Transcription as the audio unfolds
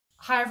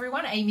Hi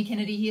everyone, Amy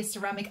Kennedy here,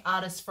 ceramic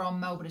artist from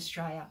Melbourne,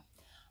 Australia.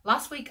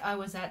 Last week I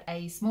was at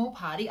a small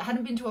party. I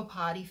hadn't been to a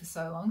party for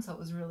so long, so it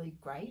was really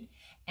great.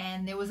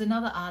 And there was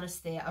another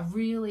artist there, a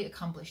really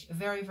accomplished, a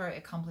very, very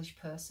accomplished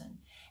person.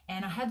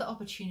 And I had the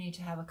opportunity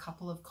to have a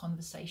couple of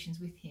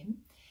conversations with him.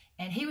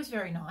 And he was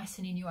very nice,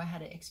 and he knew I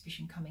had an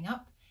exhibition coming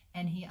up.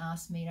 And he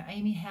asked me,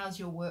 Amy, how's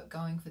your work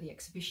going for the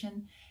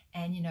exhibition?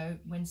 And you know,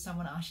 when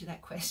someone asks you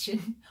that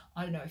question,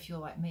 I don't know if you're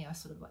like me, I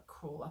sort of like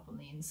crawl up on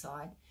the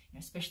inside, you know,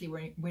 especially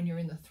when you're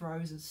in the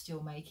throes of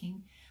still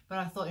making. But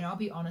I thought, you know, I'll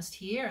be honest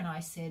here. And I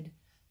said,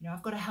 you know,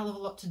 I've got a hell of a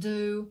lot to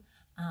do.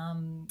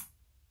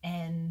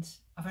 And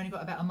I've only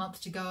got about a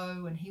month to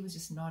go. And he was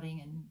just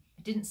nodding, and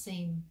it didn't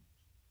seem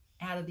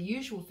out of the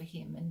usual for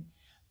him.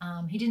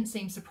 And he didn't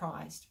seem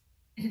surprised.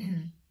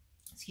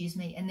 Excuse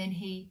me. And then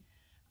he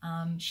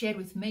shared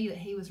with me that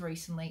he was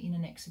recently in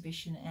an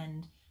exhibition,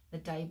 and the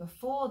day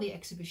before the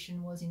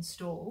exhibition was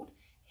installed,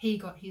 he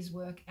got his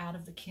work out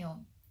of the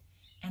kiln.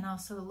 And I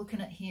was sort of looking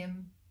at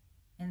him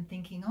and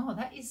thinking, oh,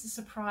 that is a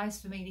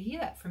surprise for me to hear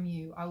that from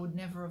you. I would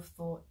never have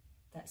thought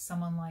that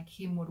someone like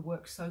him would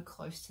work so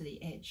close to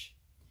the edge.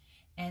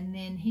 And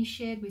then he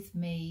shared with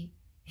me,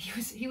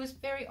 he was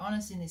very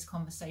honest in this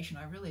conversation.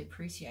 I really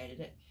appreciated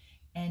it.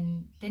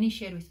 And then he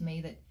shared with me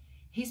that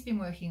he's been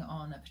working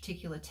on a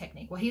particular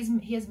technique. Well,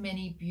 he has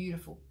many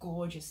beautiful,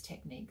 gorgeous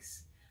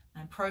techniques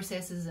and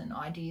processes and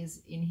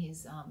ideas in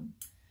his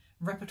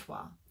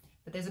repertoire.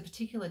 But there's a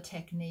particular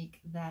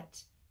technique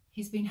that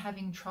he's been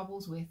having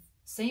troubles with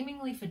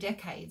seemingly for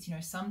decades. You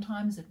know,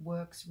 sometimes it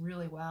works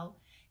really well,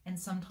 and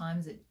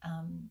sometimes it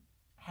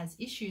has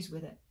issues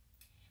with it.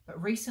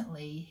 But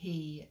recently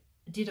he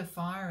did a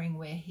firing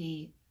where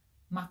he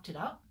mucked it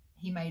up.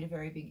 He made a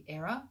very big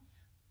error,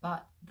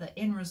 but the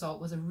end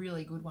result was a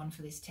really good one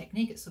for this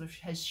technique. It sort of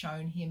has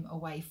shown him a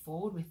way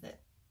forward with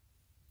it.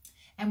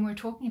 And we're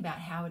talking about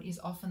how it is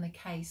often the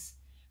case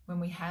when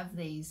we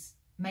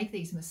make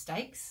these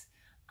mistakes,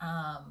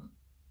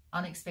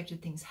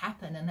 unexpected things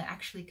happen, and they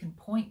actually can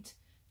point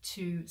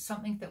to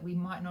something that we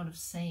might not have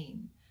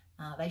seen.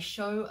 They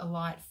show a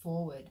light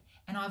forward.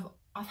 And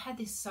I've had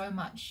this so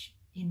much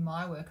in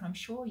my work, and I'm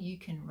sure you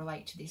can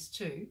relate to this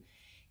too,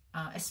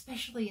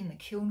 especially in the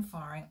kiln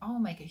firing. I'll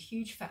make a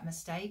huge fat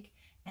mistake,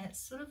 and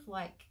it's sort of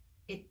like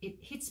it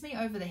hits me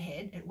over the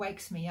head. It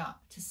wakes me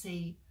up to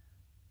see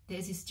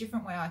there's this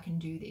different way I can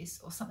do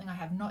this, or something I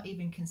have not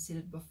even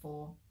considered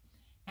before.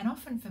 And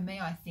often for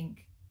me, I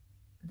think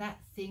that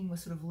thing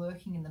was sort of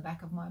lurking in the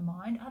back of my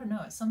mind. I don't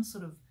know, it's some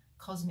sort of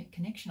cosmic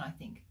connection, I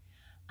think.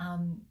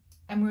 And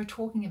we were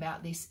talking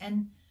about this,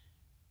 and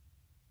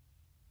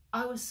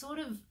I was sort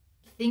of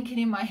thinking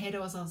in my head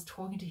as I was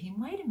talking to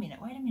him, wait a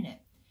minute,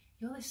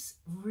 you're this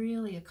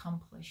really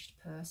accomplished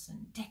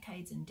person,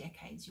 decades and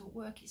decades. Your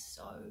work is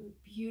so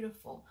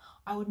beautiful.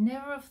 I would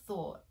never have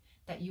thought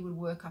that you would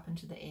work up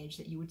into the edge,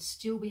 that you would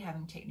still be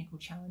having technical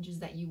challenges,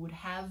 that you would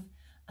have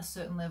a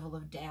certain level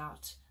of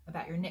doubt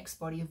about your next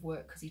body of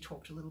work, because he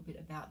talked a little bit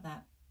about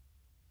that.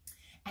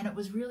 And it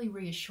was really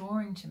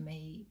reassuring to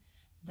me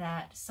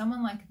that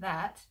someone like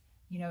that,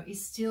 you know,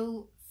 is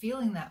still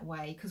feeling that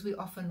way, because we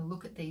often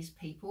look at these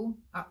people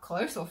up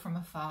close or from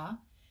afar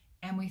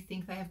and we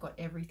think they have got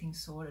everything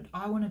sorted.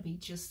 I want to be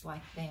just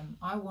like them.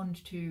 I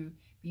want to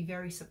be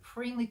very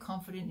supremely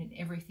confident in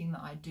everything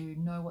that I do,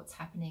 know what's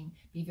happening,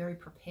 be very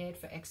prepared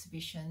for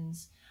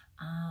exhibitions,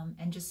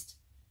 and just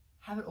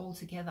have it all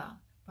together.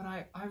 But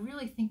I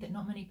really think that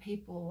not many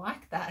people are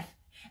like that.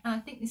 And I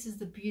think this is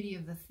the beauty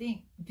of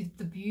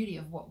the beauty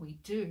of what we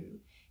do,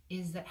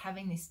 is that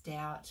having this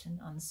doubt and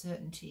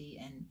uncertainty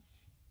and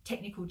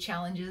technical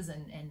challenges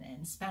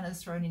and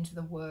spanners thrown into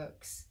the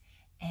works,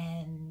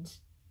 and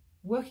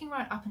working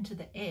right up into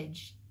the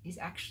edge is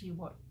actually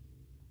what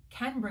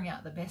can bring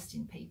out the best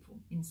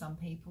in some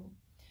people.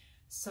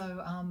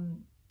 So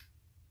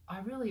I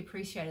really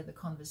appreciated the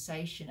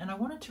conversation, and I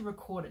wanted to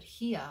record it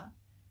here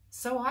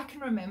so I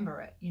can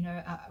remember it, you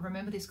know,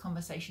 remember this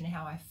conversation,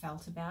 how I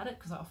felt about it,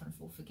 because I often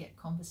will forget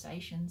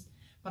conversations.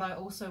 But I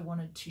also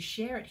wanted to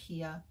share it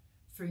here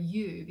for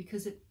you,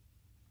 because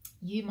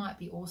you might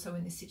be also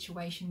in this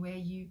situation where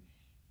you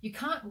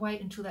can't wait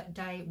until that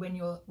day when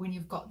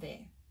you've got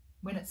there,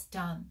 when it's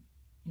done,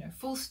 you know,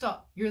 full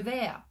stop, you're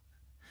there.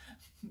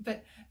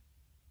 But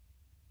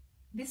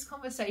this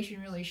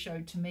conversation really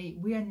showed to me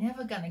we are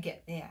never going to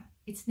get there.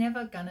 It's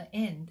never going to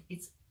end.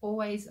 It's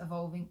always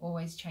evolving,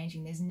 always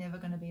changing. There's never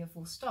going to be a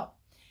full stop.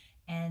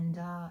 And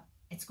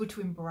it's good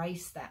to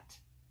embrace that.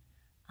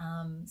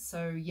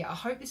 So yeah, I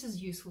hope this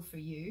is useful for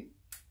you.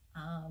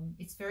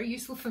 It's very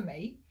useful for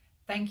me.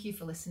 Thank you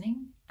for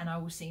listening, and I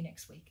will see you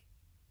next week.